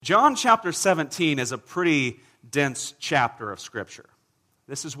John chapter 17 is a pretty dense chapter of Scripture.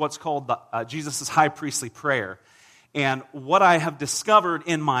 This is what's called Jesus' high priestly prayer. And what I have discovered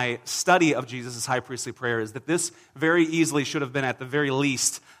in my study of Jesus' high priestly prayer is that this very easily should have been at the very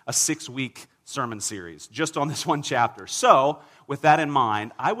least a 6-week sermon series, just on this one chapter. So, with that in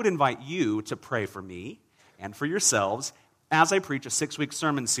mind, I would invite you to pray for me and for yourselves as I preach a 6-week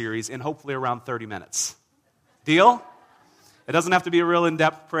sermon series in hopefully around 30 minutes. Deal? It doesn't have to be a real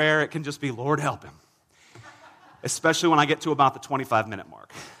in-depth prayer. It can just be, Lord, help him. Especially when I get to about the 25-minute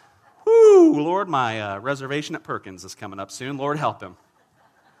mark. Woo, Lord, my reservation at Perkins is coming up soon. Lord, help him.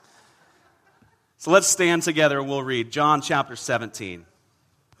 So let's stand together and we'll read John chapter 17.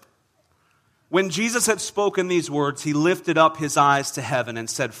 When Jesus had spoken these words, he lifted up his eyes to heaven and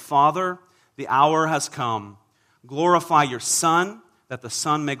said, Father, the hour has come. Glorify your Son, that the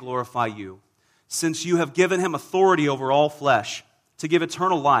Son may glorify you. Since you have given him authority over all flesh, to give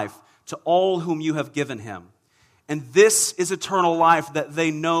eternal life to all whom you have given him. And this is eternal life, that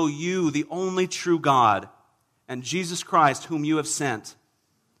they know you, the only true God, and Jesus Christ, whom you have sent.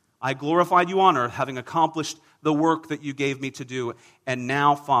 I glorified you on earth, having accomplished the work that you gave me to do. And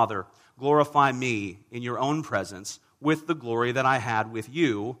now, Father, glorify me in your own presence with the glory that I had with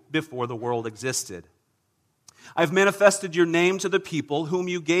you before the world existed. I've manifested your name to the people whom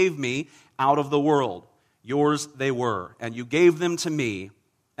you gave me out of the world. Yours they were, and you gave them to me,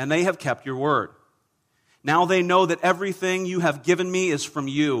 and they have kept your word. Now they know that everything you have given me is from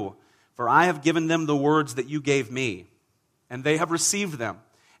you, for I have given them the words that you gave me, and they have received them,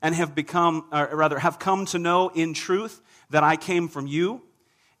 and have come to know in truth that I came from you,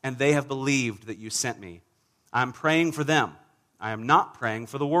 and they have believed that you sent me. I am praying for them. I am not praying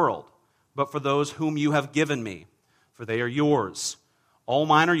for the world, but for those whom you have given me, for they are yours. All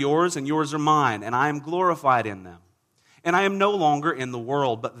mine are yours, and yours are mine, and I am glorified in them. And I am no longer in the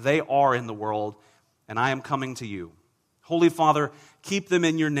world, but they are in the world, and I am coming to you. Holy Father, keep them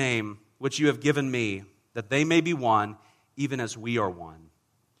in your name, which you have given me, that they may be one, even as we are one.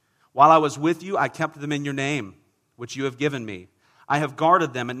 While I was with you, I kept them in your name, which you have given me. I have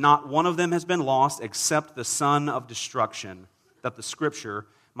guarded them, and not one of them has been lost except the son of destruction, that the scripture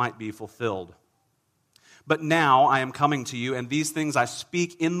might be fulfilled. But now I am coming to you, and these things I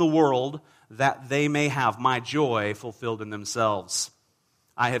speak in the world, that they may have my joy fulfilled in themselves.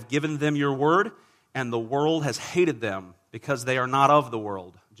 I have given them your word, and the world has hated them, because they are not of the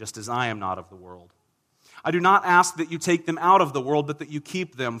world, just as I am not of the world. I do not ask that you take them out of the world, but that you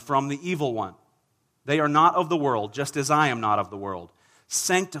keep them from the evil one. They are not of the world, just as I am not of the world.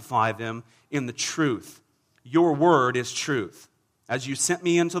 Sanctify them in the truth. Your word is truth. As you sent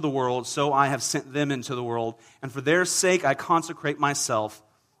me into the world, so I have sent them into the world. And for their sake I consecrate myself,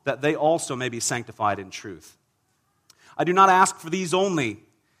 that they also may be sanctified in truth. I do not ask for these only,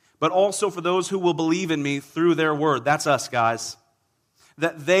 but also for those who will believe in me through their word. That's us, guys.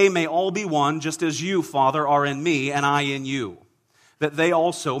 That they may all be one, just as you, Father, are in me and I in you. That they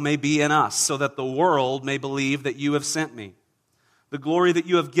also may be in us, so that the world may believe that you have sent me. The glory that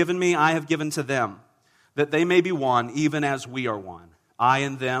you have given me, I have given to them, that they may be one, even as we are one. I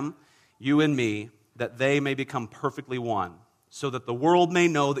and them, you and me, that they may become perfectly one, so that the world may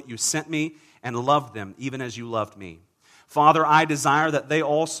know that you sent me and loved them, even as you loved me. Father, I desire that they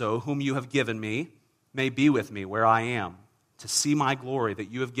also, whom you have given me, may be with me where I am, to see my glory that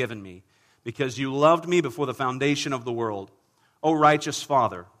you have given me, because you loved me before the foundation of the world. O righteous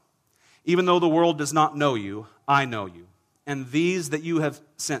Father, even though the world does not know you, I know you, and these that you have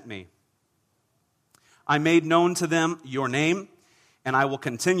sent me. I made known to them your name, and I will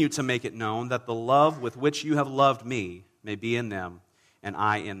continue to make it known, that the love with which you have loved me may be in them, and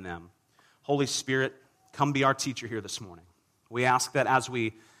I in them. Holy Spirit, come be our teacher here this morning. We ask that as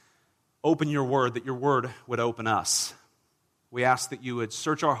we open your word, that your word would open us. We ask that you would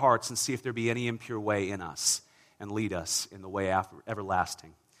search our hearts and see if there be any impure way in us, and lead us in the way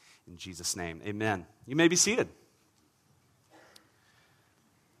everlasting. In Jesus' name, amen. You may be seated.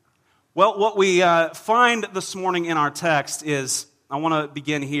 Well, what we find this morning in our text is, I want to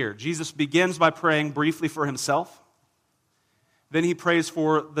begin here. Jesus begins by praying briefly for himself. Then he prays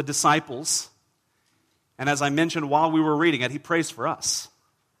for the disciples. And as I mentioned while we were reading it, he prays for us.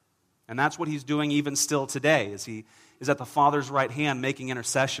 And that's what he's doing even still today, as he is at the Father's right hand making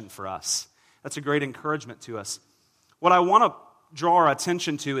intercession for us. That's a great encouragement to us. What I want to draw our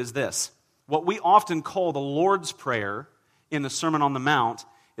attention to is this. What we often call the Lord's Prayer in the Sermon on the Mount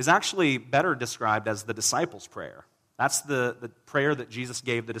is actually better described as the disciples' prayer. That's the prayer that Jesus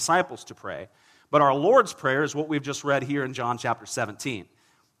gave the disciples to pray. But our Lord's Prayer is what we've just read here in John chapter 17.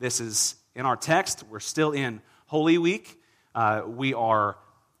 This is in our text. We're still in Holy Week. We are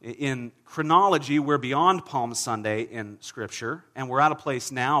In chronology, we're beyond Palm Sunday in Scripture, and we're at a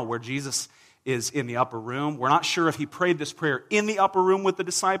place now where Jesus is in the upper room. We're not sure if he prayed this prayer in the upper room with the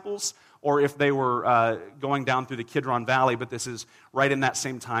disciples or if they were going down through the Kidron Valley, but this is right in that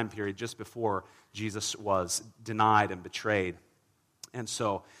same time period, just before Jesus was denied and betrayed. And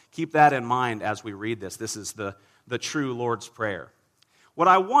so keep that in mind as we read this. This is the true Lord's Prayer. What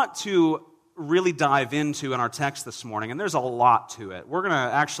I want to really dive into in our text this morning, and there's a lot to it. We're going to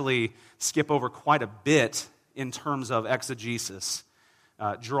actually skip over quite a bit in terms of exegesis,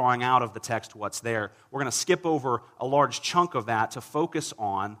 drawing out of the text what's there. We're going to skip over a large chunk of that to focus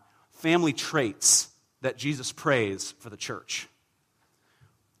on family traits that Jesus prays for the church.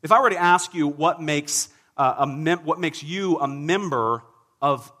 If I were to ask you what makes you a member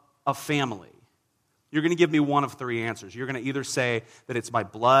of a family, you're going to give me one of three answers. You're going to either say that it's by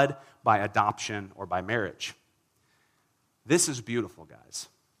blood, by adoption, or by marriage. This is beautiful, guys.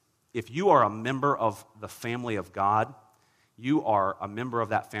 If you are a member of the family of God, you are a member of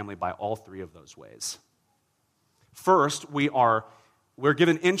that family by all three of those ways. First, we're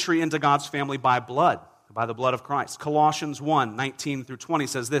given entry into God's family by blood, by the blood of Christ. Colossians 1:19-20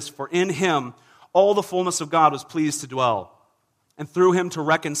 says this, "For in him all the fullness of God was pleased to dwell, and through him to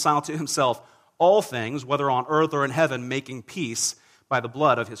reconcile to himself all things, whether on earth or in heaven, making peace by the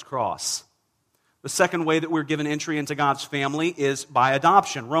blood of his cross." The second way that we're given entry into God's family is by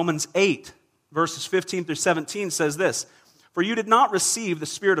adoption. Romans 8, verses 15-17 says this, "For you did not receive the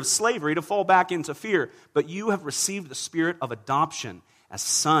spirit of slavery to fall back into fear, but you have received the spirit of adoption as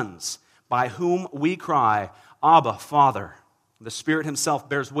sons, by whom we cry, Abba, Father. The Spirit himself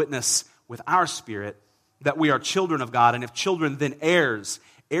bears witness with our spirit that we are children of God, and if children, then heirs,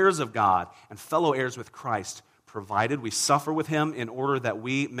 heirs of God, and fellow heirs with Christ, provided we suffer with him in order that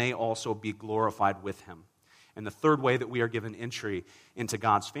we may also be glorified with him." And the third way that we are given entry into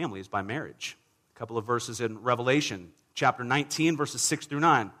God's family is by marriage. A couple of verses in Revelation, chapter 19, verses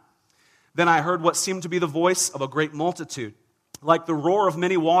 6-9. "Then I heard what seemed to be the voice of a great multitude, like the roar of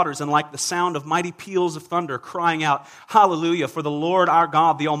many waters and like the sound of mighty peals of thunder, crying out, 'Hallelujah, for the Lord our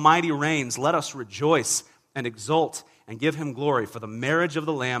God, the Almighty reigns. Let us rejoice and exult and give him glory, for the marriage of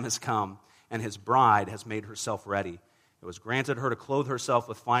the Lamb has come, and his bride has made herself ready. It was granted her to clothe herself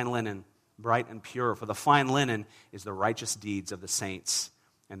with fine linen, bright and pure, for the fine linen is the righteous deeds of the saints.'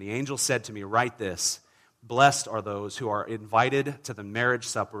 And the angel said to me, 'Write this, blessed are those who are invited to the marriage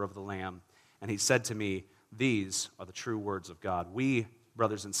supper of the Lamb.' And he said to me, 'These are the true words of God.'" We,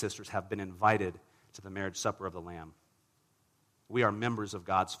 brothers and sisters, have been invited to the marriage supper of the Lamb. We are members of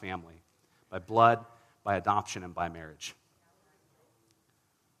God's family by blood, by adoption, and by marriage.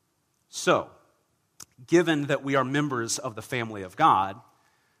 So, given that we are members of the family of God,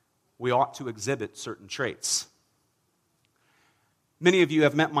 we ought to exhibit certain traits. Many of you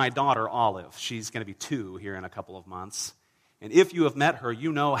have met my daughter, Olive. She's going to be 2 here in a couple of months. And if you have met her,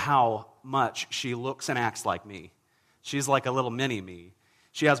 you know how much she looks and acts like me. She's like a little mini-me.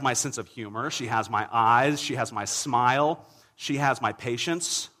 She has my sense of humor. She has my eyes. She has my smile. She has my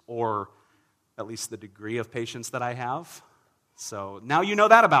patience, or at least the degree of patience that I have. So now you know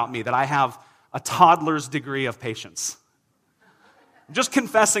that about me, that I have a toddler's degree of patience. I'm just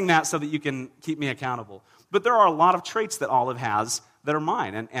confessing that so that you can keep me accountable. But there are a lot of traits that Olive has that are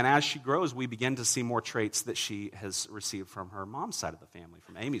mine. And as she grows, we begin to see more traits that she has received from her mom's side of the family,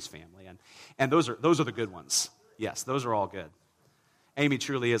 from Amy's family. And those are the good ones. Yes, those are all good. Amy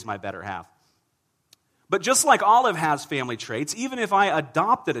truly is my better half. But just like Olive has family traits, even if I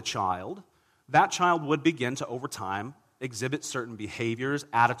adopted a child, that child would begin to, over time, exhibit certain behaviors,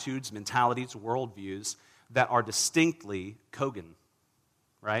 attitudes, mentalities, worldviews that are distinctly Kogan,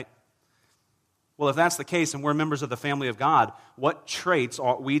 right? Well, if that's the case and we're members of the family of God, what traits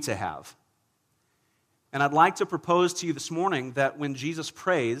ought we to have? And I'd like to propose to you this morning that when Jesus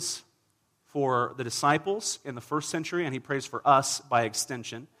prays for the disciples in the first century, and he prays for us by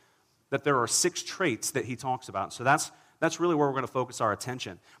extension, that there are 6 traits that he talks about. So that's really where we're going to focus our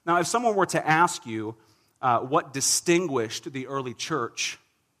attention. Now, if someone were to ask you what distinguished the early church,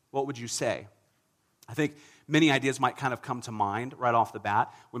 what would you say? I think many ideas might kind of come to mind right off the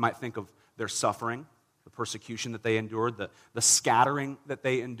bat. We might think of their suffering, the persecution that they endured, the scattering that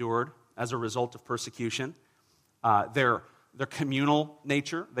they endured as a result of persecution, their communal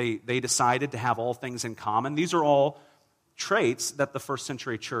nature. They decided to have all things in common. These are all traits that the first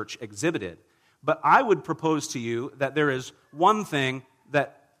century church exhibited. But I would propose to you that there is one thing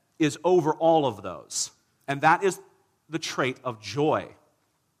that is over all of those, and that is the trait of joy.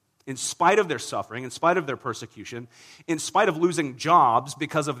 In spite of their suffering, in spite of their persecution, in spite of losing jobs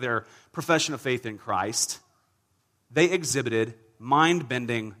because of their profession of faith in Christ, they exhibited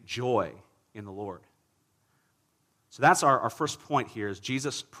mind-bending joy in the Lord. So that's our first point here, is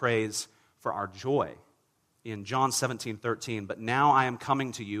Jesus prays for our joy. In John 17:13, but now I am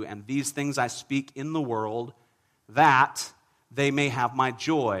coming to you, and these things I speak in the world, that they may have my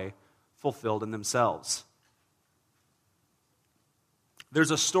joy fulfilled in themselves.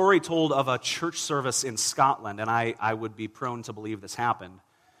 There's a story told of a church service in Scotland, and I would be prone to believe this happened,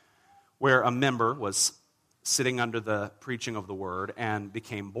 where a member was sitting under the preaching of the word and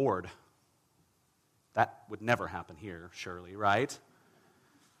became bored. That would never happen here, surely, right?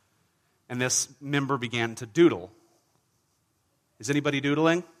 And this member began to doodle. Is anybody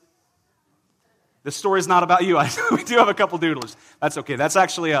doodling? This story is not about you. We do have a couple doodlers. That's okay. That's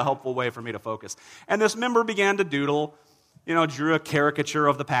actually a helpful way for me to focus. And this member began to doodle, drew a caricature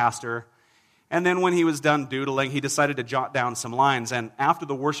of the pastor. And then when he was done doodling, he decided to jot down some lines. And after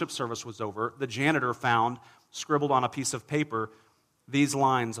the worship service was over, the janitor found, scribbled on a piece of paper, these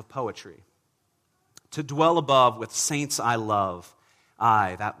lines of poetry. To dwell above with saints I love,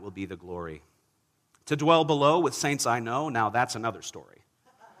 aye, that will be the glory. To dwell below with saints I know, now that's another story.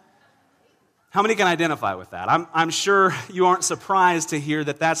 How many can identify with that? I'm sure you aren't surprised to hear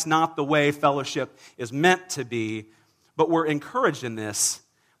that that's not the way fellowship is meant to be, but we're encouraged in this,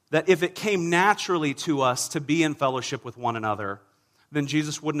 that if it came naturally to us to be in fellowship with one another, then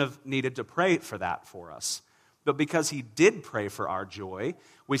Jesus wouldn't have needed to pray for that for us. But because he did pray for our joy,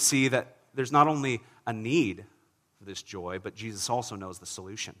 we see that there's not only a need for this joy, but Jesus also knows the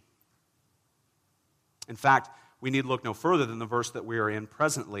solution. In fact, we need to look no further than the verse that we are in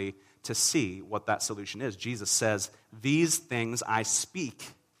presently to see what that solution is. Jesus says, these things I speak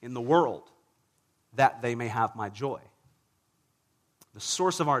in the world, that they may have my joy. The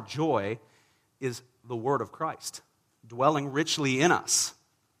source of our joy is the word of Christ, dwelling richly in us.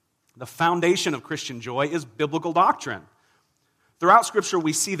 The foundation of Christian joy is biblical doctrine. Throughout Scripture,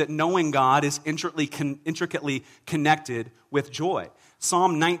 we see that knowing God is intricately connected with joy.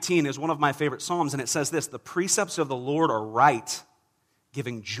 Psalm 19 is one of my favorite psalms, and it says this, the precepts of the Lord are right,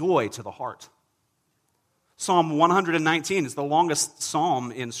 giving joy to the heart. Psalm 119 is the longest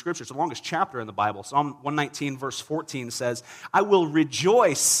psalm in Scripture. It's the longest chapter in the Bible. Psalm 119, verse 14 says, I will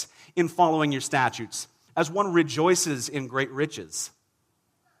rejoice in following your statutes, as one rejoices in great riches.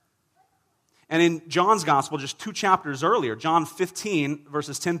 And in John's gospel, just 2 chapters earlier, John 15,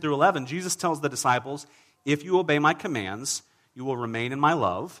 verses 10 through 11, Jesus tells the disciples, if you obey my commands, you will remain in my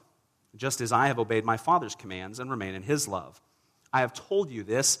love, just as I have obeyed my Father's commands and remain in his love. I have told you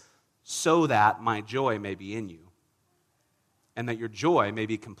this so that my joy may be in you, and that your joy may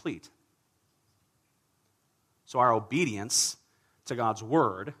be complete. So our obedience to God's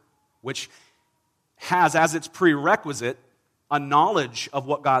word, which has as its prerequisite a knowledge of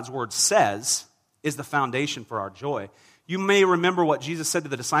what God's word says, is the foundation for our joy. You may remember what Jesus said to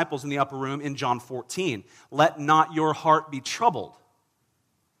the disciples in the upper room in John 14. Let not your heart be troubled.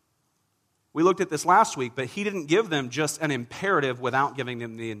 We looked at this last week, but he didn't give them just an imperative without giving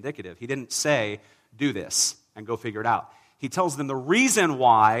them the indicative. He didn't say, do this and go figure it out. He tells them the reason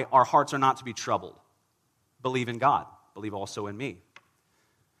why our hearts are not to be troubled. Believe in God. Believe also in me.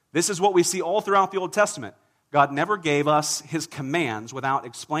 This is what we see all throughout the Old Testament. God never gave us his commands without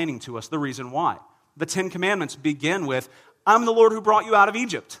explaining to us the reason why. The 10 Commandments begin with, I'm the Lord who brought you out of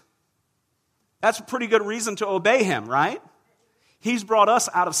Egypt. That's a pretty good reason to obey him, right? He's brought us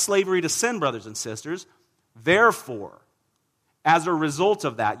out of slavery to sin, brothers and sisters. Therefore, as a result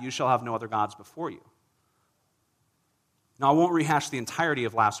of that, you shall have no other gods before you. Now, I won't rehash the entirety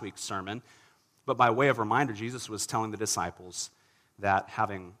of last week's sermon, but by way of reminder, Jesus was telling the disciples that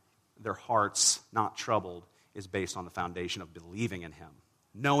having their hearts not troubled is based on the foundation of believing in him,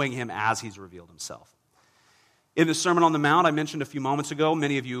 knowing him as he's revealed himself. In the Sermon on the Mount I mentioned a few moments ago,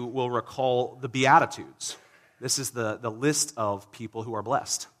 many of you will recall the Beatitudes. This is the list of people who are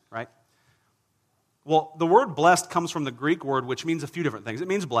blessed, right? Well, the word blessed comes from the Greek word, which means a few different things. It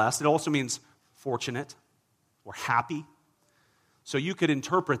means blessed. It also means fortunate or happy. So you could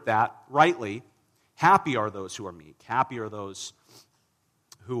interpret that rightly. Happy are those who are meek. Happy are those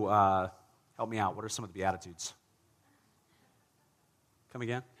who, help me out, what are some of the Beatitudes? Come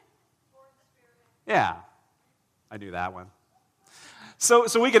again? Yeah, I knew that one. So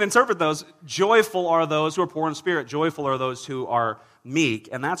we can interpret those. Joyful are those who are poor in spirit. Joyful are those who are meek.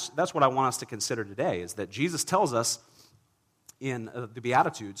 And that's what I want us to consider today, is that Jesus tells us in the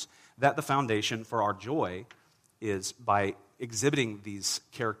Beatitudes that the foundation for our joy is by exhibiting these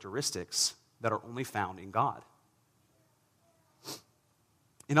characteristics that are only found in God.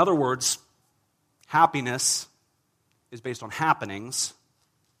 In other words, happiness is based on happenings,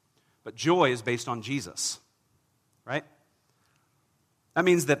 but joy is based on Jesus, right? That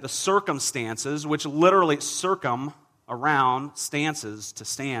means that the circumstances, which literally circum around stances to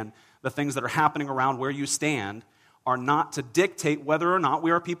stand, the things that are happening around where you stand, are not to dictate whether or not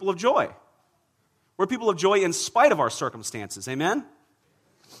we are people of joy. We're people of joy in spite of our circumstances. Amen?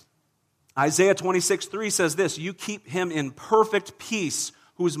 Isaiah 26:3 says this, "You keep him in perfect peace,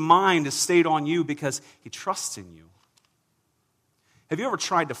 whose mind is stayed on you because he trusts in you." Have you ever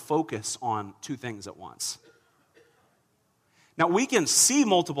tried to focus on two things at once? Now, we can see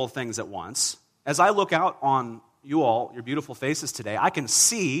multiple things at once. As I look out on you all, your beautiful faces today, I can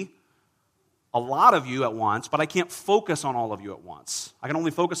see a lot of you at once, but I can't focus on all of you at once. I can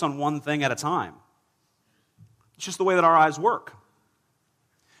only focus on one thing at a time. It's just the way that our eyes work.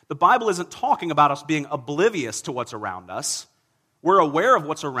 The Bible isn't talking about us being oblivious to what's around us. We're aware of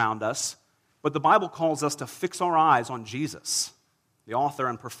what's around us, but the Bible calls us to fix our eyes on Jesus, the author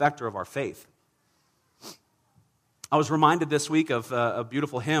and perfecter of our faith. I was reminded this week of a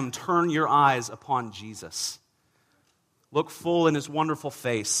beautiful hymn, "Turn Your Eyes Upon Jesus." Look full in his wonderful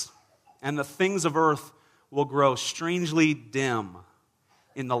face, and the things of earth will grow strangely dim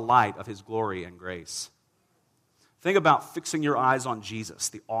in the light of his glory and grace. Think about fixing your eyes on Jesus,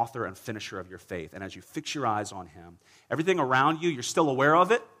 the author and finisher of your faith. And as you fix your eyes on him, everything around you, you're still aware of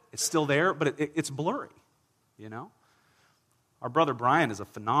it. It's still there, but it's blurry, you know? Our brother Brian is a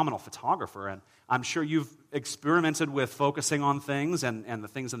phenomenal photographer, and I'm sure you've experimented with focusing on things and the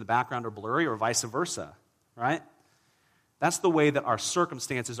things in the background are blurry or vice versa, right? That's the way that our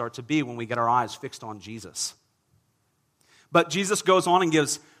circumstances are to be when we get our eyes fixed on Jesus. But Jesus goes on and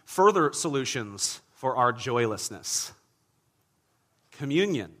gives further solutions for our joylessness.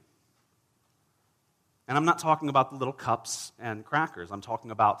 Communion. And I'm not talking about the little cups and crackers. I'm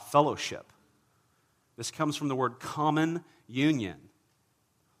talking about fellowship. This comes from the word common union.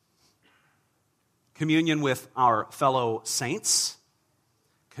 Communion with our fellow saints.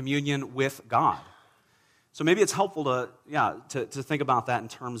 Communion with God. So maybe it's helpful to think about that in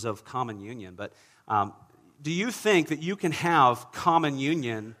terms of common union. But do you think that you can have common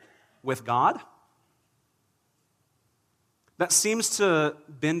union with God? That seems to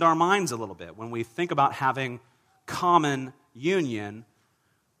bend our minds a little bit when we think about having common union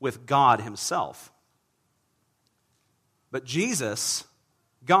with God himself. But Jesus,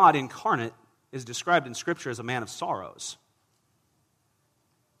 God incarnate, is described in Scripture as a man of sorrows.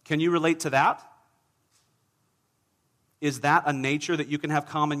 Can you relate to that? Is that a nature that you can have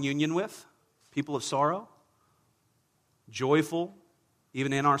common union with? People of sorrow? Joyful,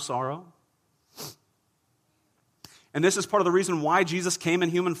 even in our sorrow? And this is part of the reason why Jesus came in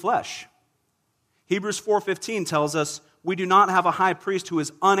human flesh. Hebrews 4:15 tells us, "We do not have a high priest who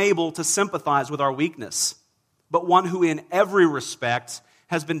is unable to sympathize with our weakness, but one who in every respect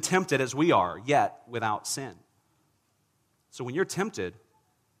has been tempted as we are, yet without sin." So when you're tempted,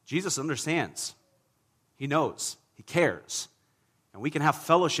 Jesus understands. He knows. He cares. And we can have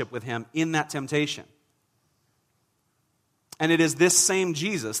fellowship with him in that temptation. And it is this same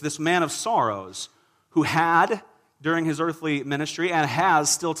Jesus, this man of sorrows, who had, during his earthly ministry, and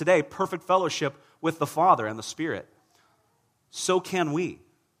has still today, perfect fellowship with the Father and the Spirit. So can we,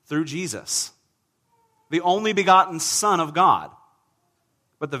 through Jesus, the only begotten Son of God,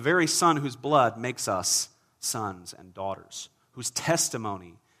 but the very Son whose blood makes us sons and daughters, whose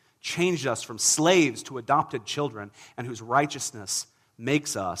testimony changed us from slaves to adopted children, and whose righteousness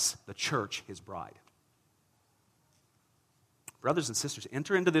makes us, the church, his bride. Brothers and sisters,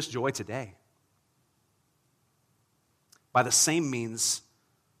 enter into this joy today by the same means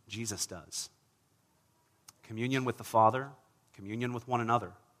Jesus does. Communion with the Father, communion with one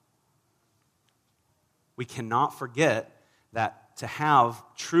another. We cannot forget that to have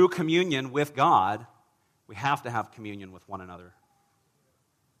true communion with God, we have to have communion with one another.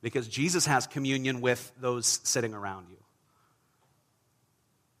 Because Jesus has communion with those sitting around you.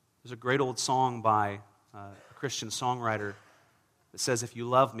 There's a great old song by a Christian songwriter that says, "If you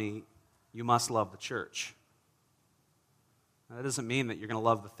love me, you must love the church." Now, that doesn't mean that you're going to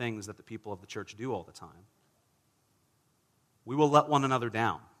love the things that the people of the church do all the time. We will let one another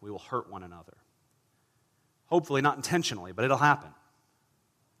down. We will hurt one another. Hopefully not intentionally, but it'll happen.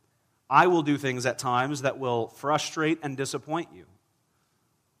 I will do things at times that will frustrate and disappoint you.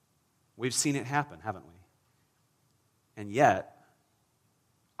 We've seen it happen, haven't we? And yet,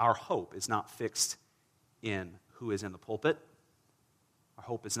 our hope is not fixed in who is in the pulpit. Our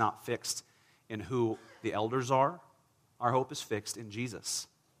hope is not fixed in who the elders are. Our hope is fixed in Jesus.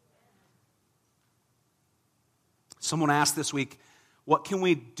 Someone asked this week, what can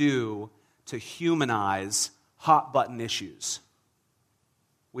we do to humanize hot-button issues?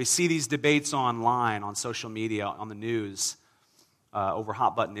 We see these debates online, on social media, on the news. over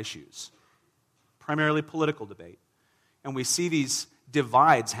hot-button issues, primarily political debate. And we see these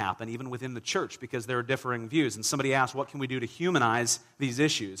divides happen even within the church because there are differing views. And somebody asked, what can we do to humanize these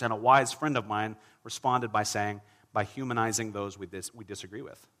issues? And a wise friend of mine responded by saying, by humanizing those we disagree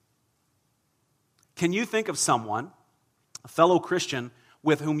with. Can you think of someone, a fellow Christian,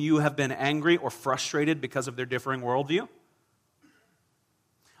 with whom you have been angry or frustrated because of their differing worldview?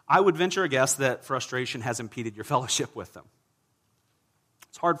 I would venture a guess that frustration has impeded your fellowship with them.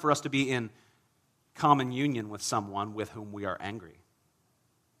 It's hard for us to be in common union with someone with whom we are angry.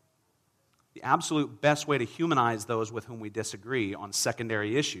 The absolute best way to humanize those with whom we disagree on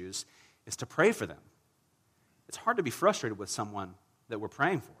secondary issues is to pray for them. It's hard to be frustrated with someone that we're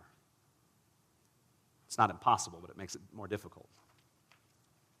praying for. It's not impossible, but it makes it more difficult.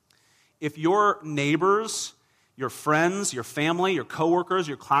 If your neighbors, your friends, your family, your coworkers,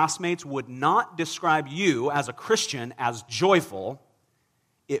 your classmates would not describe you as a Christian as joyful,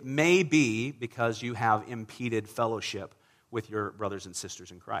 it may be because you have impeded fellowship with your brothers and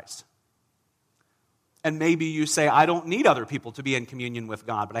sisters in Christ. And maybe you say, I don't need other people to be in communion with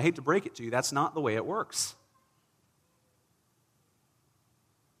God, but I hate to break it to you, that's not the way it works.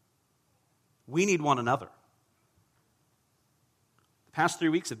 We need one another. The past 3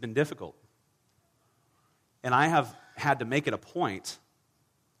 weeks have been difficult. And I have had to make it a point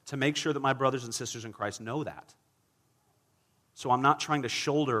to make sure that my brothers and sisters in Christ know that. So I'm not trying to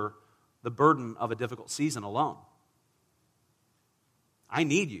shoulder the burden of a difficult season alone. I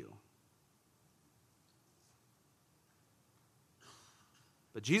need you.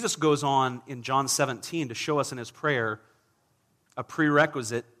 But Jesus goes on in John 17 to show us in his prayer a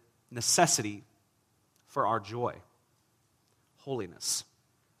prerequisite necessity for our joy: holiness.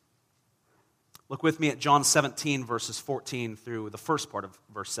 Look with me at John 17, verses 14 through the first part of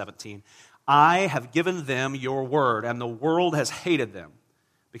verse 17. I have given them your word, and the world has hated them,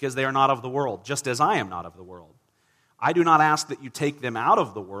 because they are not of the world, just as I am not of the world. I do not ask that you take them out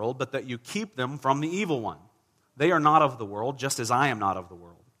of the world, but that you keep them from the evil one. They are not of the world, just as I am not of the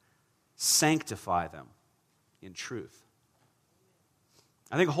world. Sanctify them in truth.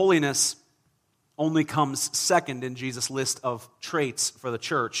 I think holiness only comes second in Jesus' list of traits for the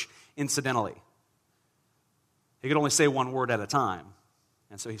church, incidentally. He could only say one word at a time.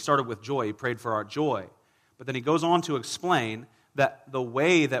 And so he started with joy. He prayed for our joy. But then he goes on to explain that the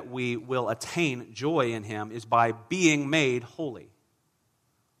way that we will attain joy in him is by being made holy.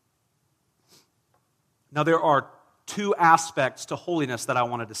 Now, there are two aspects to holiness that I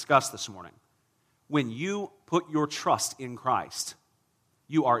want to discuss this morning. When you put your trust in Christ,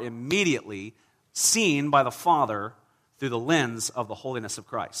 you are immediately seen by the Father through the lens of the holiness of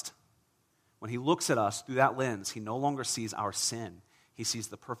Christ. When he looks at us through that lens, he no longer sees our sin. He sees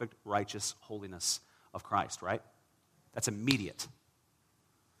the perfect, righteous holiness of Christ, right? That's immediate.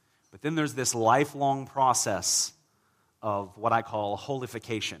 But then there's this lifelong process of what I call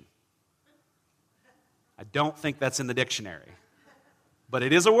holification. I don't think that's in the dictionary, but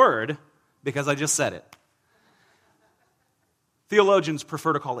it is a word because I just said it. Theologians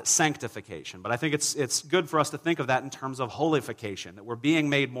prefer to call it sanctification, but I think it's good for us to think of that in terms of holification, that we're being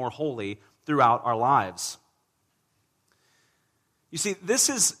made more holy throughout our lives. You see, this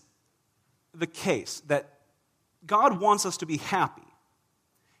is the case, that God wants us to be happy.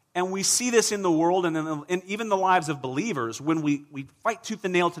 And we see this in the world and in even the lives of believers when we fight tooth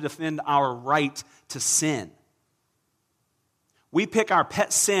and nail to defend our right to sin. We pick our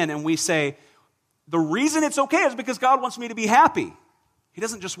pet sin and we say, the reason it's okay is because God wants me to be happy. He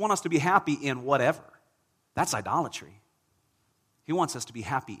doesn't just want us to be happy in whatever. That's idolatry. He wants us to be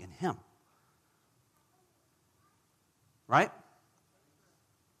happy in Him. Right?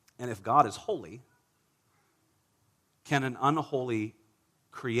 And if God is holy, can an unholy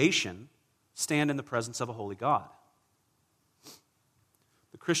creation stand in the presence of a holy God?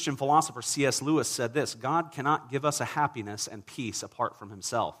 The Christian philosopher C.S. Lewis said this: God cannot give us a happiness and peace apart from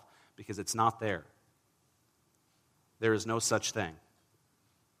Himself, because it's not there. There is no such thing.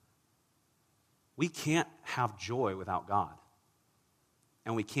 We can't have joy without God.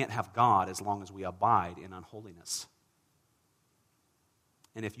 And we can't have God as long as we abide in unholiness.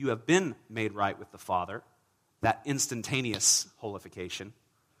 And if you have been made right with the Father, that instantaneous holification,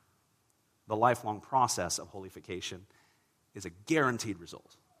 the lifelong process of holification, is a guaranteed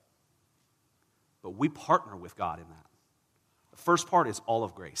result. But we partner with God in that. The first part is all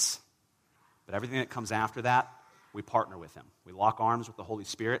of grace. But everything that comes after that, we partner with Him. We lock arms with the Holy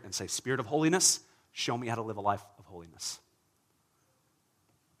Spirit and say, Spirit of holiness, show me how to live a life of holiness.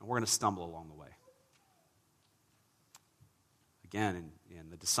 And we're going to stumble along the way. Again, in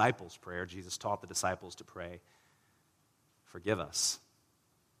the disciples' prayer, Jesus taught the disciples to pray, forgive us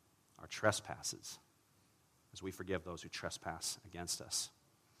our trespasses, as we forgive those who trespass against us.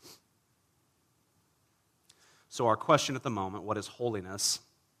 So our question at the moment, what is holiness?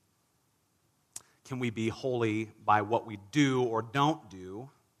 Can we be holy by what we do or don't do?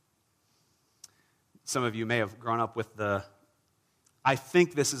 Some of you may have grown up with I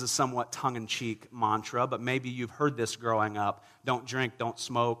think this is a somewhat tongue-in-cheek mantra, but maybe you've heard this growing up. Don't drink, don't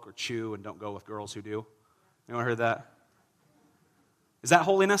smoke, or chew, and don't go with girls who do. Anyone heard that? Is that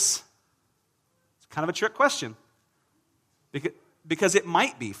holiness? It's kind of a trick question. Because it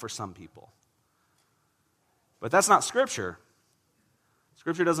might be for some people. But that's not Scripture.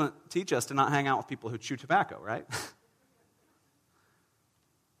 Scripture doesn't teach us to not hang out with people who chew tobacco, right?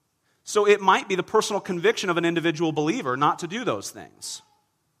 So it might be the personal conviction of an individual believer not to do those things.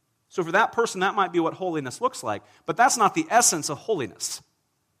 So for that person, that might be what holiness looks like. But that's not the essence of holiness.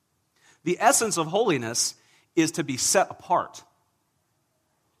 The essence of holiness is to be set apart.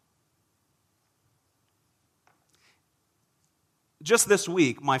 Just this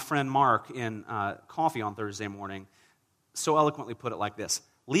week, my friend Mark in coffee on Thursday morning so eloquently put it like this: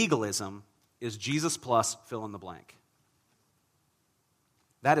 legalism is Jesus plus fill in the blank.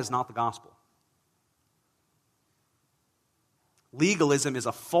 That is not the gospel. Legalism is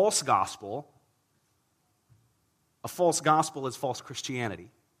a false gospel. A false gospel is false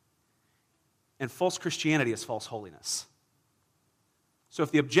Christianity. And false Christianity is false holiness. So if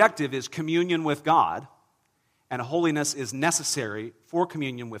the objective is communion with God, and holiness is necessary for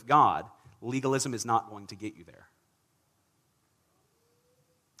communion with God, legalism is not going to get you there.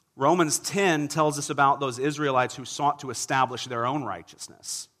 Romans 10 tells us about those Israelites who sought to establish their own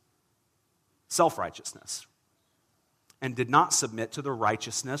righteousness, self-righteousness, and did not submit to the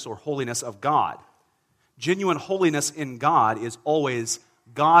righteousness or holiness of God. Genuine holiness in God is always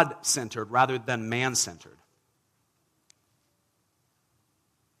God-centered rather than man-centered.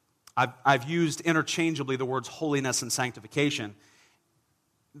 I've used interchangeably the words holiness and sanctification.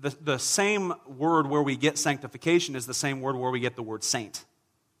 The same word where we get sanctification is the same word where we get the word saint.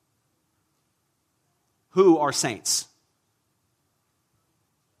 Who are saints?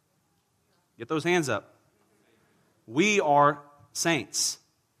 Get those hands up. We are saints.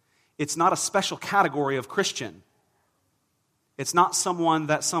 It's not a special category of Christian. It's not someone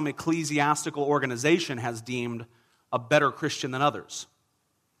that some ecclesiastical organization has deemed a better Christian than others.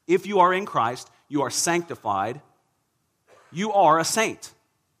 If you are in Christ, you are sanctified. You are a saint.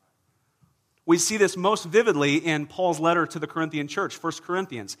 We see this most vividly in Paul's letter to the Corinthian church, 1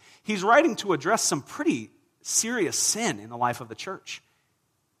 Corinthians. He's writing to address some pretty serious sin in the life of the church.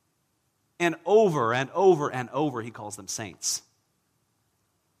 And over and over and over, he calls them saints.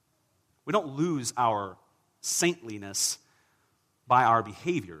 We don't lose our saintliness by our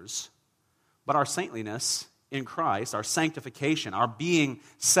behaviors, but our saintliness in Christ, our sanctification, our being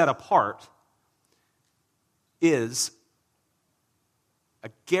set apart, is a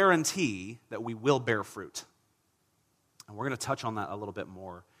guarantee that we will bear fruit. And we're going to touch on that a little bit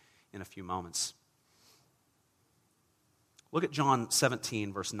more in a few moments. Look at John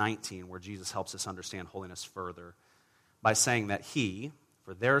 17, verse 19, where Jesus helps us understand holiness further by saying that he,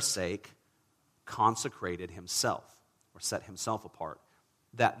 for their sake, consecrated himself, or set himself apart,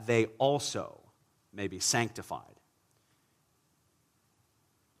 that they also may be sanctified.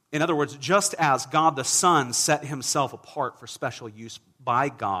 In other words, just as God the Son set himself apart for special use by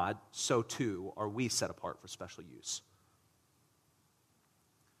God, so too are we set apart for special use.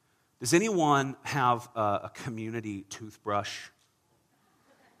 Does anyone have a community toothbrush?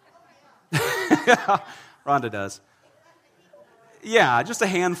 Rhonda does. Yeah, just a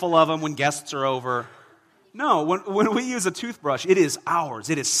handful of them when guests are over. No, when we use a toothbrush, it is ours.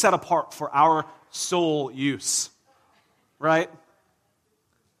 It is set apart for our sole use. Right?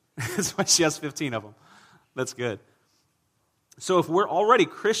 That's why she has 15 of them. That's good. So if we're already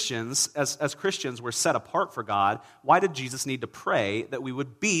Christians, as Christians, we're set apart for God, why did Jesus need to pray that we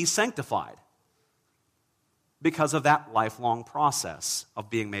would be sanctified? Because of that lifelong process of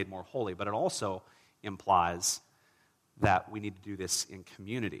being made more holy. But it also implies that we need to do this in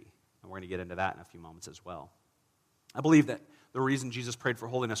community. And we're going to get into that in a few moments as well. I believe that the reason Jesus prayed for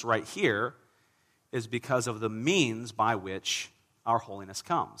holiness right here is because of the means by which our holiness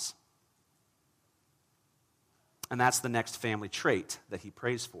comes. And that's the next family trait that he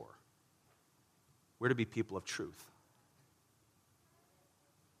prays for. We're to be people of truth.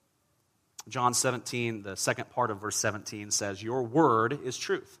 John 17, the second part of verse 17 says, "Your word is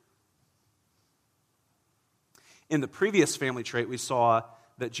truth." In the previous family trait, we saw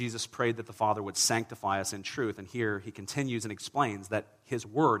that Jesus prayed that the Father would sanctify us in truth. And here he continues and explains that his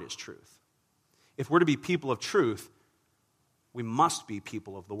word is truth. If we're to be people of truth, We must be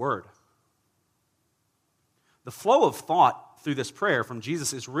people of the Word. The flow of thought through this prayer from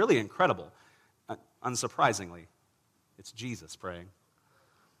Jesus is really incredible. Unsurprisingly, it's Jesus praying.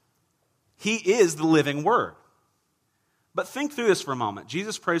 He is the living Word. But think through this for a moment.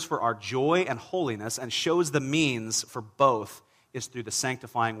 Jesus prays for our joy and holiness and shows the means for both is through the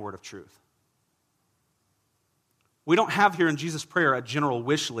sanctifying word of truth. We don't have here in Jesus' prayer a general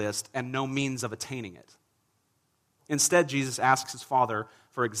wish list and no means of attaining it. Instead, Jesus asks his Father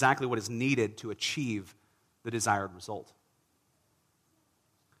for exactly what is needed to achieve the desired result.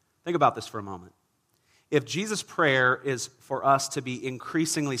 Think about this for a moment. If Jesus' prayer is for us to be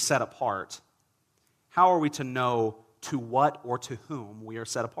increasingly set apart, how are we to know to what or to whom we are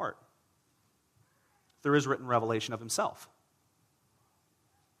set apart? Through his written revelation of himself.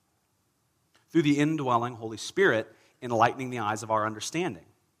 Through the indwelling Holy Spirit enlightening the eyes of our understanding.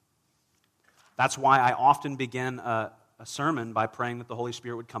 That's why I often begin a sermon by praying that the Holy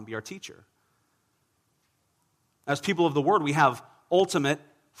Spirit would come be our teacher. As people of the Word, we have ultimate,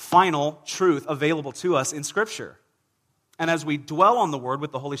 final truth available to us in Scripture. And as we dwell on the Word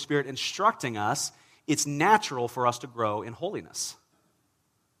with the Holy Spirit instructing us, it's natural for us to grow in holiness.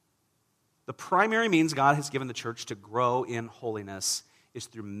 The primary means God has given the church to grow in holiness is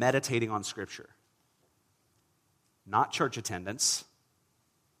through meditating on Scripture. Not church attendance,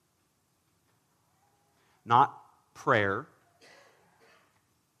 not prayer.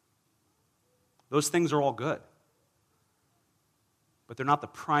 Those things are all good. But they're not the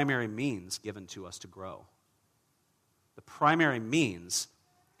primary means given to us to grow. The primary means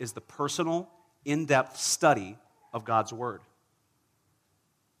is the personal, in-depth study of God's Word.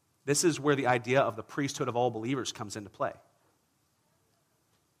 This is where the idea of the priesthood of all believers comes into play.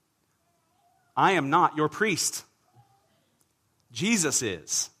 I am not your priest. Jesus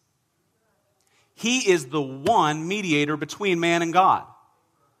is. He is the one mediator between man and God.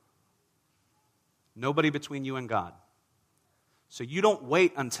 Nobody between you and God. So you don't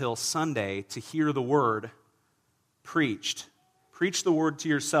wait until Sunday to hear the Word preached. Preach the Word to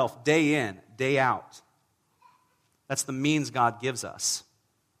yourself day in, day out. That's the means God gives us.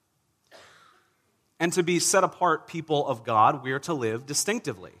 And to be set apart people of God, we are to live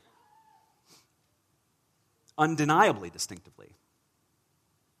distinctively. Undeniably distinctively.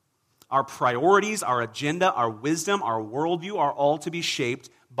 Our priorities, our agenda, our wisdom, our worldview are all to be shaped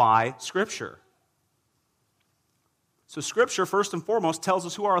by Scripture. So Scripture, first and foremost, tells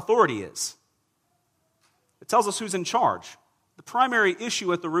us who our authority is. It tells us who's in charge. The primary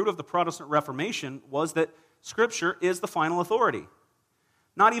issue at the root of the Protestant Reformation was that Scripture is the final authority.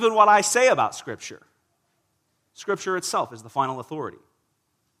 Not even what I say about Scripture. Scripture itself is the final authority.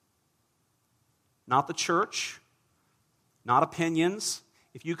 Not the church, not opinions.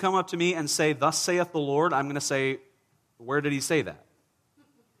 If you come up to me and say, "Thus saith the Lord," I'm going to say, "Where did he say that?"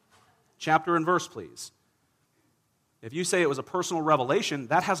 Chapter and verse, please. If you say it was a personal revelation,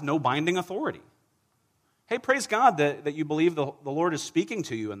 that has no binding authority. Hey, praise God that you believe the Lord is speaking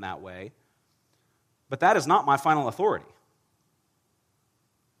to you in that way, but that is not my final authority.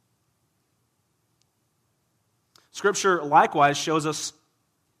 Scripture likewise shows us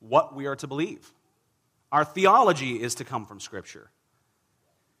what we are to believe. Our theology is to come from Scripture.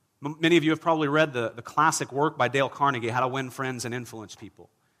 Many of you have probably read the classic work by Dale Carnegie, How to Win Friends and Influence People.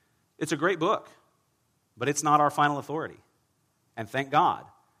 It's a great book, but it's not our final authority. And thank God,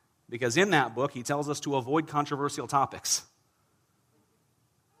 because in that book, he tells us to avoid controversial topics.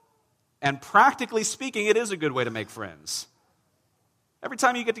 And practically speaking, it is a good way to make friends. Every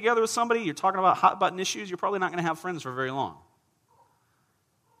time you get together with somebody, you're talking about hot-button issues, you're probably not going to have friends for very long.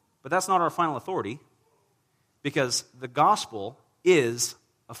 But that's not our final authority, because the gospel is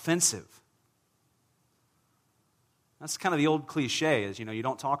offensive. That's kind of the old cliche is, you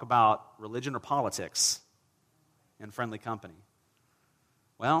don't talk about religion or politics in friendly company.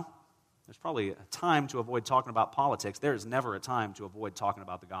 Well, there's probably a time to avoid talking about politics. There is never a time to avoid talking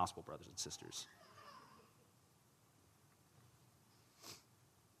about the gospel, brothers and sisters.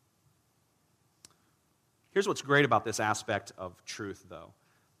 Here's what's great about this aspect of truth, though.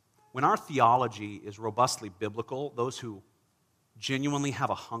 When our theology is robustly biblical, those who genuinely have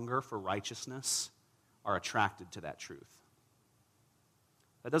a hunger for righteousness are attracted to that truth.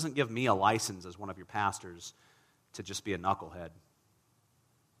 That doesn't give me a license as one of your pastors to just be a knucklehead.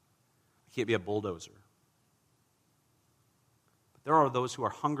 I can't be a bulldozer. But there are those who are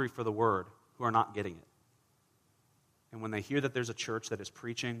hungry for the word who are not getting it. And when they hear that there's a church that is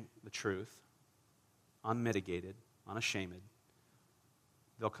preaching the truth, unmitigated, unashamed,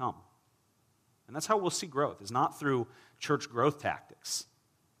 they'll come. And that's how we'll see growth. It's not through church growth tactics.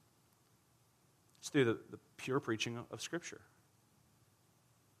 It's through the pure preaching of Scripture.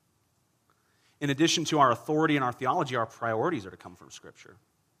 In addition to our authority and our theology, our priorities are to come from Scripture.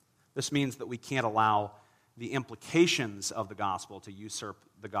 This means that we can't allow the implications of the gospel to usurp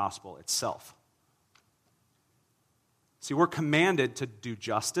the gospel itself. See, we're commanded to do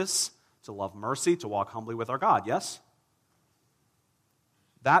justice, to love mercy, to walk humbly with our God, yes?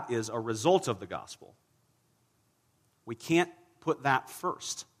 That is a result of the gospel. We can't put that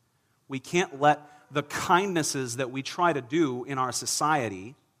first. We can't let the kindnesses that we try to do in our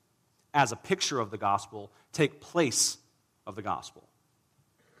society as a picture of the gospel take place of the gospel.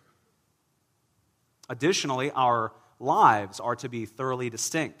 Additionally, our lives are to be thoroughly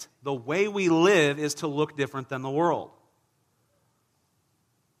distinct. The way we live is to look different than the world.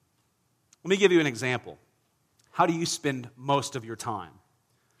 Let me give you an example. How do you spend most of your time?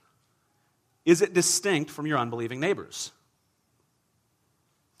 Is it distinct from your unbelieving neighbors?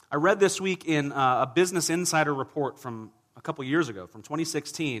 I read this week in a Business Insider report from a couple years ago, from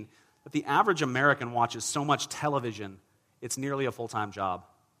 2016, that the average American watches so much television, it's nearly a full-time job.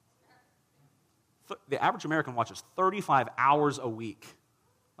 The average American watches 35 hours a week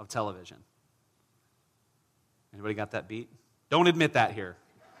of television. Anybody got that beat? Don't admit that here.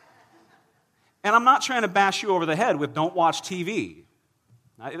 And I'm not trying to bash you over the head with don't watch TV.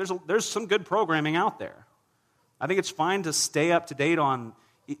 There's some good programming out there. I think it's fine to stay up to date on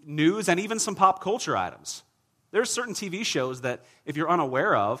news and even some pop culture items. There's certain TV shows that if you're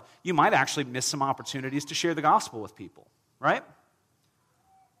unaware of, you might actually miss some opportunities to share the gospel with people, right?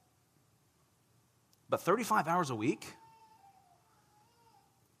 But 35 hours a week?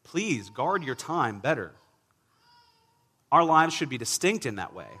 Please guard your time better. Our lives should be distinct in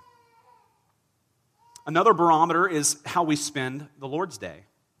that way. Another barometer is how we spend the Lord's Day,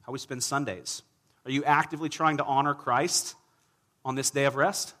 how we spend Sundays. Are you actively trying to honor Christ on this day of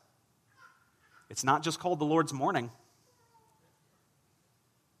rest? It's not just called the Lord's morning.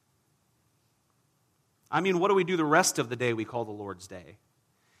 I mean, what do we do the rest of the day we call the Lord's Day?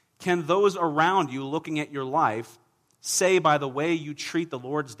 Can those around you looking at your life say by the way you treat the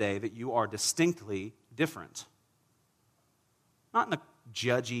Lord's Day that you are distinctly different? Not in a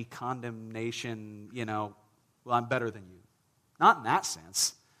judgy condemnation, well, I'm better than you. Not in that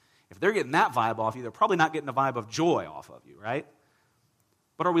sense. If they're getting that vibe off you, they're probably not getting a vibe of joy off of you, right?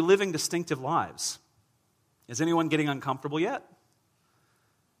 But are we living distinctive lives? Is anyone getting uncomfortable yet?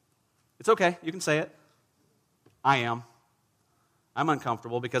 It's okay, you can say it. I am. I'm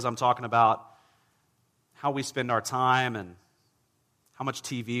uncomfortable because I'm talking about how we spend our time and how much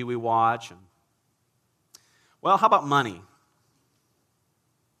TV we watch. Well, how about money?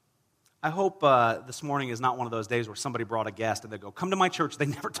 I hope this morning is not one of those days where somebody brought a guest and they go, come to my church, they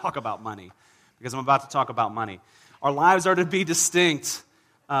never talk about money, because I'm about to talk about money. Our lives are to be distinct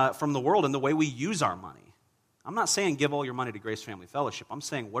from the world in the way we use our money. I'm not saying give all your money to Grace Family Fellowship. I'm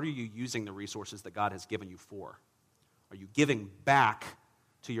saying, what are you using the resources that God has given you for? Are you giving back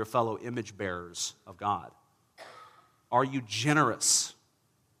to your fellow image bearers of God? Are you generous?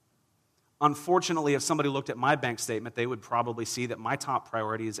 Unfortunately, if somebody looked at my bank statement, they would probably see that my top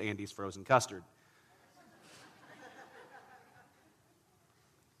priority is Andy's frozen custard.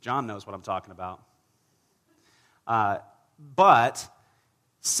 John knows what I'm talking about. But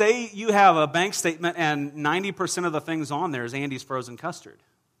say you have a bank statement and 90% of the things on there is Andy's frozen custard.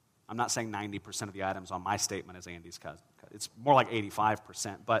 I'm not saying 90% of the items on my statement is Andy's custard. It's more like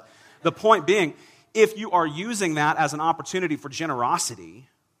 85%. But the point being, if you are using that as an opportunity for generosity,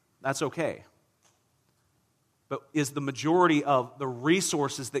 that's okay. But is the majority of the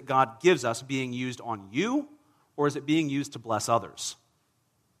resources that God gives us being used on you, or is it being used to bless others?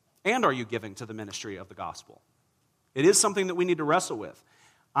 And are you giving to the ministry of the gospel? It is something that we need to wrestle with.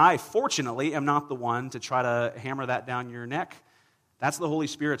 I, fortunately, am not the one to try to hammer that down your neck. That's the Holy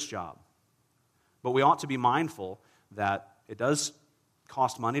Spirit's job. But we ought to be mindful that it does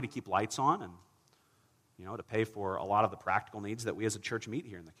cost money to keep lights on and to pay for a lot of the practical needs that we as a church meet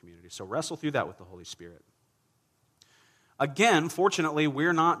here in the community. So wrestle through that with the Holy Spirit. Again, fortunately,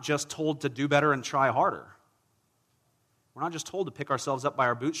 we're not just told to do better and try harder. We're not just told to pick ourselves up by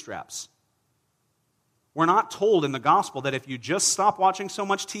our bootstraps. We're not told in the gospel that if you just stop watching so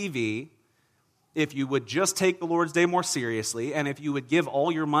much TV, if you would just take the Lord's Day more seriously, and if you would give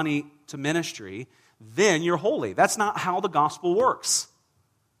all your money to ministry, then you're holy. That's not how the gospel works.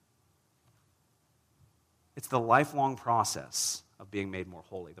 It's the lifelong process of being made more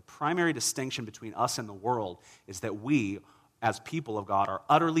holy. The primary distinction between us and the world is that we, as people of God, are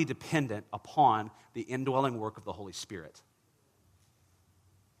utterly dependent upon the indwelling work of the Holy Spirit.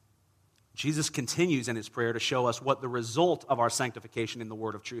 Jesus continues in his prayer to show us what the result of our sanctification in the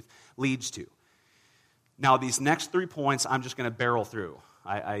word of truth leads to. Now, these next 3 points I'm just going to barrel through.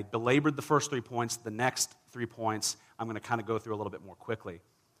 I belabored the first 3 points. The next 3 points, I'm going to kind of go through a little bit more quickly.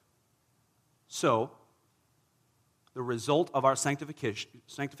 So, the result of our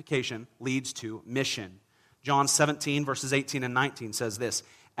sanctification leads to mission. John 17, verses 18 and 19 says this,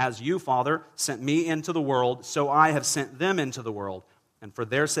 "As you, Father, sent me into the world, so I have sent them into the world. And for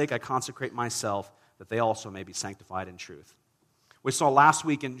their sake I consecrate myself, that they also may be sanctified in truth." We saw last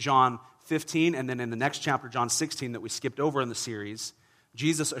week in John 15, and then in the next chapter, John 16, that we skipped over in the series,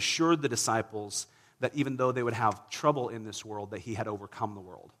 Jesus assured the disciples that even though they would have trouble in this world, that he had overcome the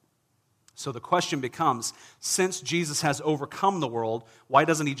world. So the question becomes, since Jesus has overcome the world, why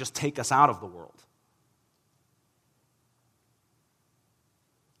doesn't he just take us out of the world?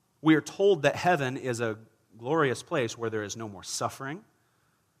 We are told that heaven is a glorious place where there is no more suffering.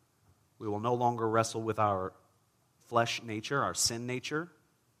 We will no longer wrestle with our flesh nature, our sin nature.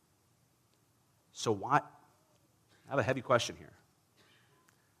 So why? I have a heavy question here.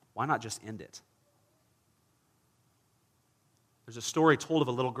 Why not just end it? There's a story told of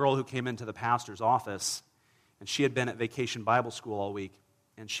a little girl who came into the pastor's office, and she had been at Vacation Bible School all week,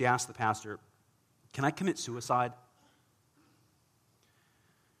 and she asked the pastor, "Can I commit suicide?"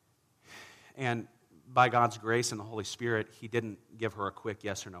 And by God's grace and the Holy Spirit, he didn't give her a quick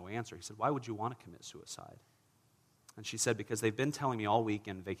yes or no answer. He said, "Why would you want to commit suicide?" And she said, "Because they've been telling me all week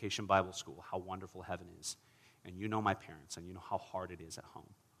in Vacation Bible School how wonderful heaven is. And you know my parents, and you know how hard it is at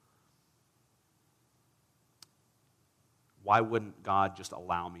home. Why wouldn't God just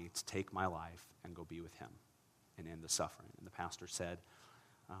allow me to take my life and go be with him and end the suffering?" And the pastor said,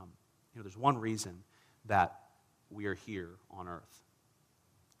 there's one reason that we are here on earth.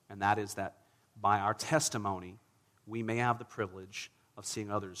 And that is that by our testimony, we may have the privilege of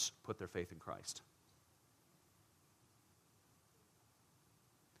seeing others put their faith in Christ.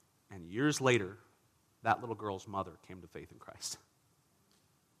 And years later, that little girl's mother came to faith in Christ.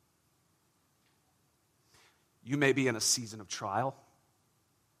 You may be in a season of trial.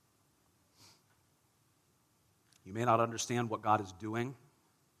 You may not understand what God is doing.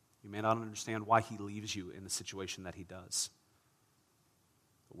 You may not understand why he leaves you in the situation that he does.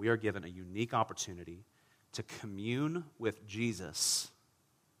 But we are given a unique opportunity to commune with Jesus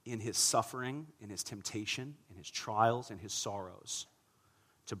in his suffering, in his temptation, in his trials, in his sorrows,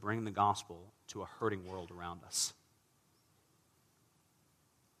 to bring the gospel to a hurting world around us.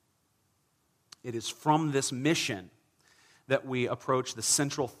 It is from this mission that we approach the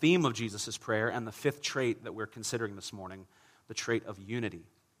central theme of Jesus' prayer and the fifth trait that we're considering this morning, the trait of unity.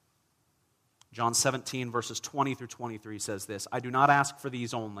 John 17, verses 20 through 23 says this, "I do not ask for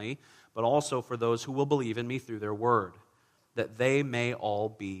these only, but also for those who will believe in me through their word, that they may all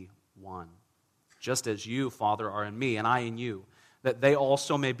be one. Just as you, Father, are in me and I in you, that they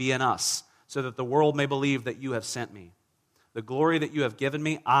also may be in us, so that the world may believe that you have sent me. The glory that you have given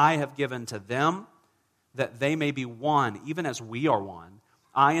me, I have given to them, that they may be one, even as we are one,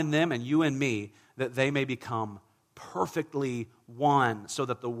 I in them and you in me, that they may become perfectly one, so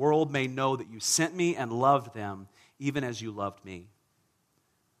that the world may know that you sent me and loved them, even as you loved me."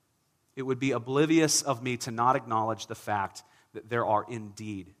 It would be oblivious of me to not acknowledge the fact that there are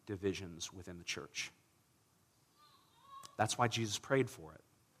indeed divisions within the church. That's why Jesus prayed for it.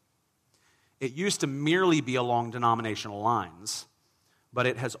 It used to merely be along denominational lines, but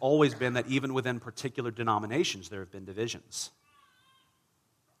it has always been that even within particular denominations there have been divisions.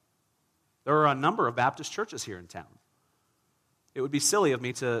 There are a number of Baptist churches here in town. It would be silly of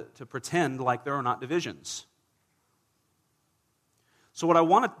me to pretend like there are not divisions. So what I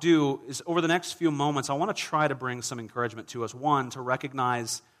want to do is, over the next few moments, I want to try to bring some encouragement to us. One, to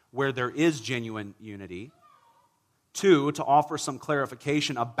recognize where there is genuine unity. Two, to offer some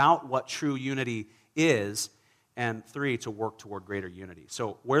clarification about what true unity is. And three, to work toward greater unity.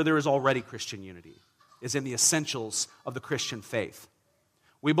 So where there is already Christian unity is in the essentials of the Christian faith.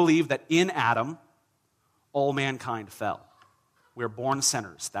 We believe that in Adam, all mankind fell. We are born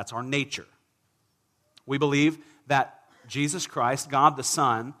sinners. That's our nature. We believe that Jesus Christ, God the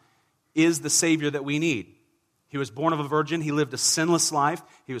Son, is the Savior that we need. He was born of a virgin. He lived a sinless life.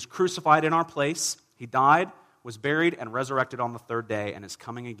 He was crucified in our place. He died, was buried, and resurrected on the third day, and is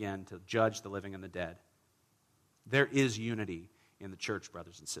coming again to judge the living and the dead. There is unity in the church,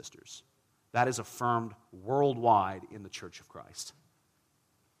 brothers and sisters. That is affirmed worldwide in the Church of Christ.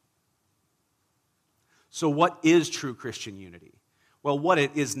 So what is true Christian unity? Well, what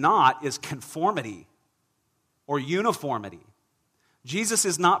it is not is conformity or uniformity. Jesus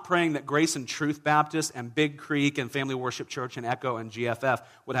is not praying that Grace and Truth Baptist and Big Creek and Family Worship Church and Echo and GFF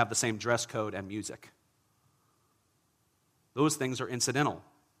would have the same dress code and music. Those things are incidental.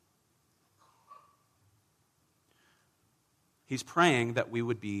 He's praying that we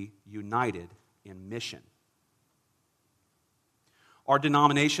would be united in mission. Are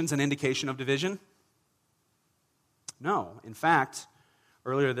denominations an indication of division? No. In fact,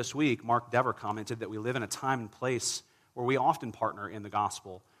 earlier this week, Mark Dever commented that we live in a time and place where we often partner in the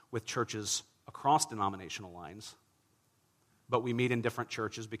gospel with churches across denominational lines, but we meet in different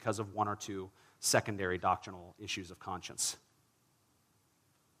churches because of one or two secondary doctrinal issues of conscience.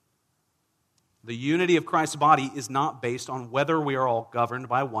 The unity of Christ's body is not based on whether we are all governed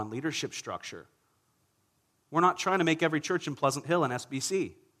by one leadership structure. We're not trying to make every church in Pleasant Hill an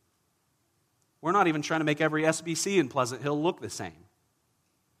SBC. We're not even trying to make every SBC in Pleasant Hill look the same.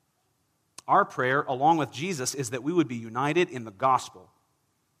 Our prayer, along with Jesus, is that we would be united in the gospel.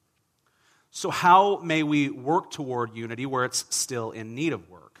 So how may we work toward unity where it's still in need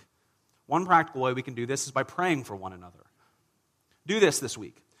of work? One practical way we can do this is by praying for one another. Do this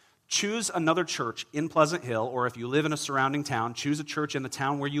week. Choose another church in Pleasant Hill, or if you live in a surrounding town, choose a church in the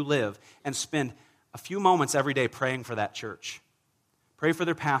town where you live and spend a few moments every day praying for that church. Pray for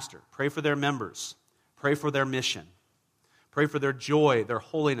their pastor. Pray for their members. Pray for their mission. Pray for their joy, their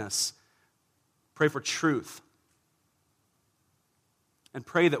holiness. Pray for truth. And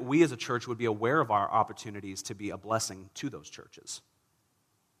pray that we as a church would be aware of our opportunities to be a blessing to those churches.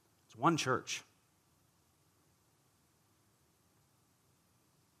 It's one church.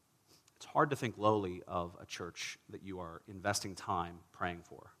 It's hard to think lowly of a church that you are investing time praying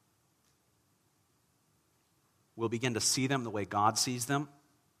for. We'll begin to see them the way God sees them.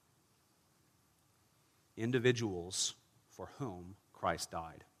 Individuals for whom Christ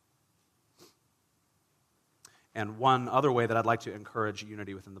died. And one other way that I'd like to encourage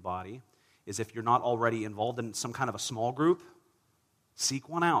unity within the body is if you're not already involved in some kind of a small group, seek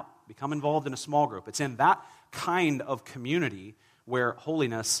one out. Become involved in a small group. It's in that kind of community where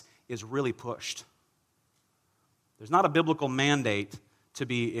holiness is really pushed. There's not a biblical mandate to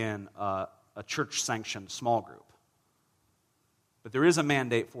be in a church-sanctioned small group. But there is a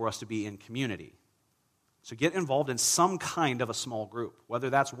mandate for us to be in community. So get involved in some kind of a small group, whether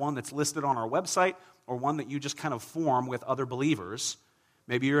that's one that's listed on our website or one that you just kind of form with other believers.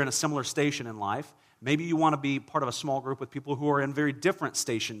 Maybe you're in a similar station in life. Maybe you want to be part of a small group with people who are in very different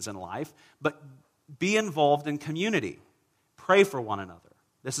stations in life. But be involved in community. Pray for one another.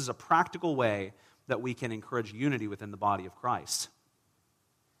 This is a practical way that we can encourage unity within the body of Christ.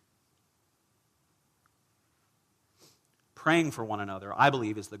 Praying for one another, I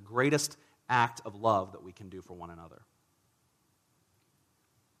believe, is the greatest act of love that we can do for one another.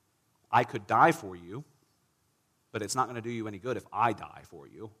 I could die for you, but it's not going to do you any good if I die for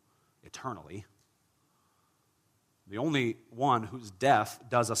you eternally. The only one whose death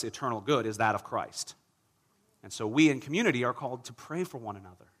does us eternal good is that of Christ. And so we in community are called to pray for one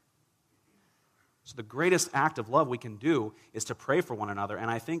another. So the greatest act of love we can do is to pray for one another. And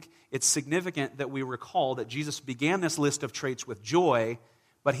I think it's significant that we recall that Jesus began this list of traits with joy,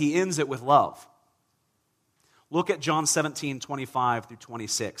 but he ends it with love. Look at John 17:25 through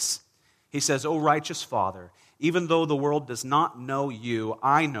 26. He says, "O righteous Father, even though the world does not know you,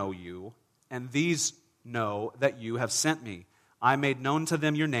 I know you, and these know that you have sent me. I made known to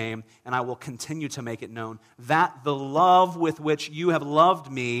them your name, and I will continue to make it known, that the love with which you have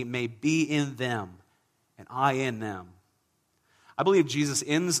loved me may be in them, and I in them." I believe Jesus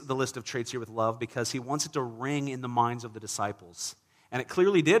ends the list of traits here with love because he wants it to ring in the minds of the disciples. And it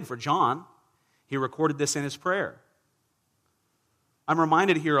clearly did for John. He recorded this in his prayer. I'm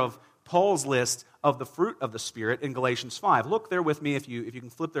reminded here of Paul's list of the fruit of the Spirit in Galatians 5. Look there with me if you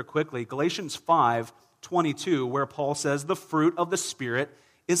can flip there quickly. Galatians 5:22, where Paul says the fruit of the Spirit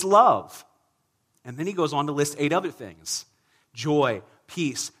is love. And then he goes on to list 8 other things: joy,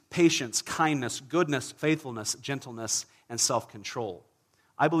 peace, patience, kindness, goodness, faithfulness, gentleness, and self-control.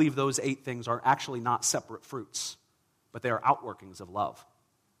 I believe those 8 things are actually not separate fruits, but they are outworkings of love.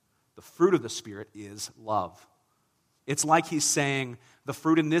 The fruit of the Spirit is love. It's like he's saying the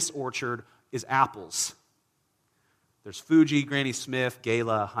fruit in this orchard is apples. There's Fuji, Granny Smith,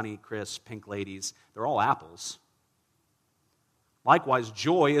 Gala, Honey Crisp, Pink Ladies. They're all apples. Likewise,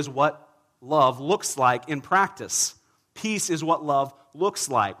 joy is what love looks like in practice. Peace is what love looks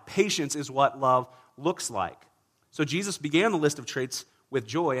like. Patience is what love looks like. So Jesus began the list of traits with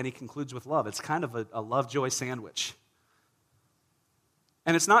joy, and he concludes with love. It's kind of a love-joy sandwich.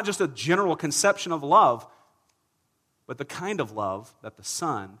 And it's not just a general conception of love, but the kind of love that the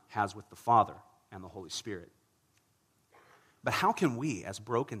Son has with the Father and the Holy Spirit. But how can we, as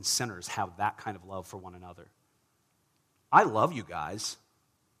broken sinners, have that kind of love for one another? I love you guys,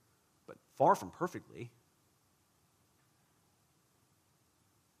 but far from perfectly.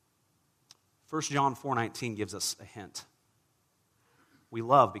 1 John 4:19 gives us a hint. We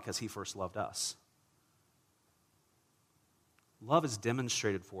love because he first loved us. Love is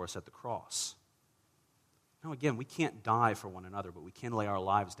demonstrated for us at the cross. Now, again, we can't die for one another, but we can lay our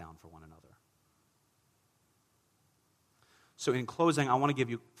lives down for one another. So in closing, I want to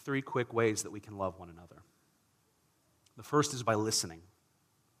give you 3 quick ways that we can love one another. The first is by listening.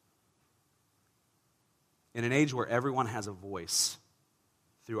 In an age where everyone has a voice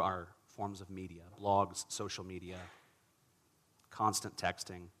through our forms of media, blogs, social media, constant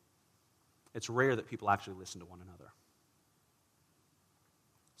texting, it's rare that people actually listen to one another.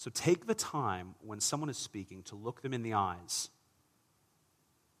 So take the time when someone is speaking to look them in the eyes,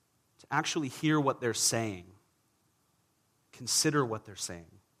 to actually hear what they're saying. Consider what they're saying.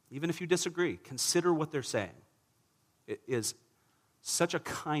 Even if you disagree, consider what they're saying. It is such a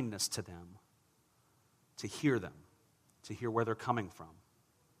kindness to them to hear them, to hear where they're coming from.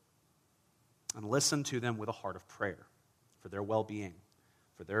 And listen to them with a heart of prayer for their well-being,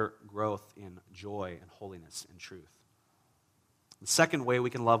 for their growth in joy and holiness and truth. The second way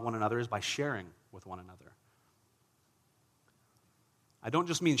we can love one another is by sharing with one another. I don't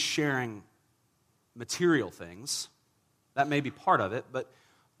just mean sharing material things. That may be part of it, but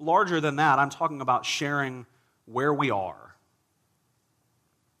larger than that, I'm talking about sharing where we are.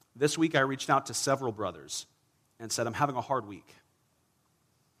 This week I reached out to several brothers and said, I'm having a hard week,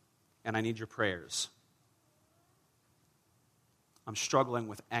 and I need your prayers. I'm struggling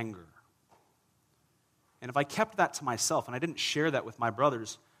with anger. And if I kept that to myself and I didn't share that with my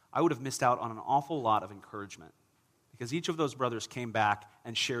brothers, I would have missed out on an awful lot of encouragement, because each of those brothers came back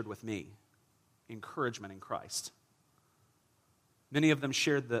and shared with me encouragement in Christ. Many of them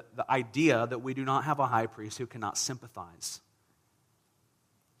shared the idea that we do not have a high priest who cannot sympathize.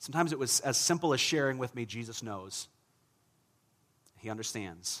 Sometimes it was as simple as sharing with me, Jesus knows. He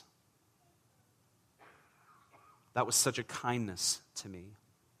understands. That was such a kindness to me.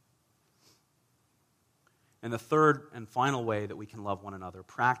 And the third and final way that we can love one another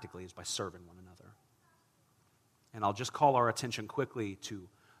practically is by serving one another. And I'll just call our attention quickly to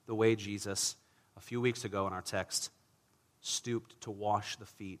the way Jesus, a few weeks ago in our text, stooped to wash the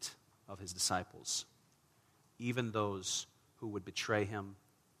feet of his disciples, even those who would betray him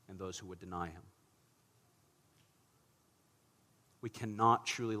and those who would deny him. We cannot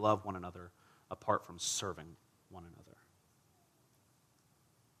truly love one another apart from serving one another.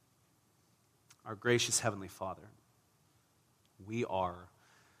 Our gracious Heavenly Father, we are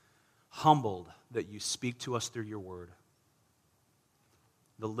humbled that you speak to us through your word.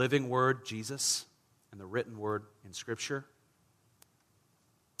 The living word, Jesus, and the written word in Scripture.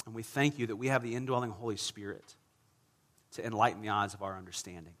 And we thank you that we have the indwelling Holy Spirit to enlighten the eyes of our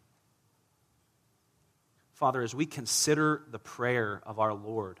understanding. Father, as we consider the prayer of our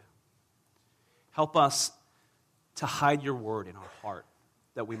Lord, help us to hide your word in our heart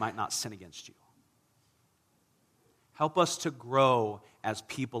that we might not sin against you. Help us to grow as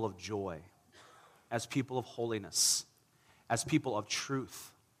people of joy, as people of holiness, as people of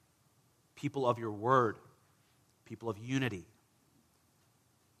truth, people of your word, people of unity,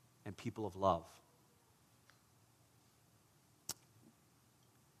 and people of love.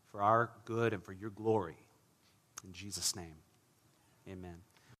 For our good and for your glory. In Jesus' name, amen.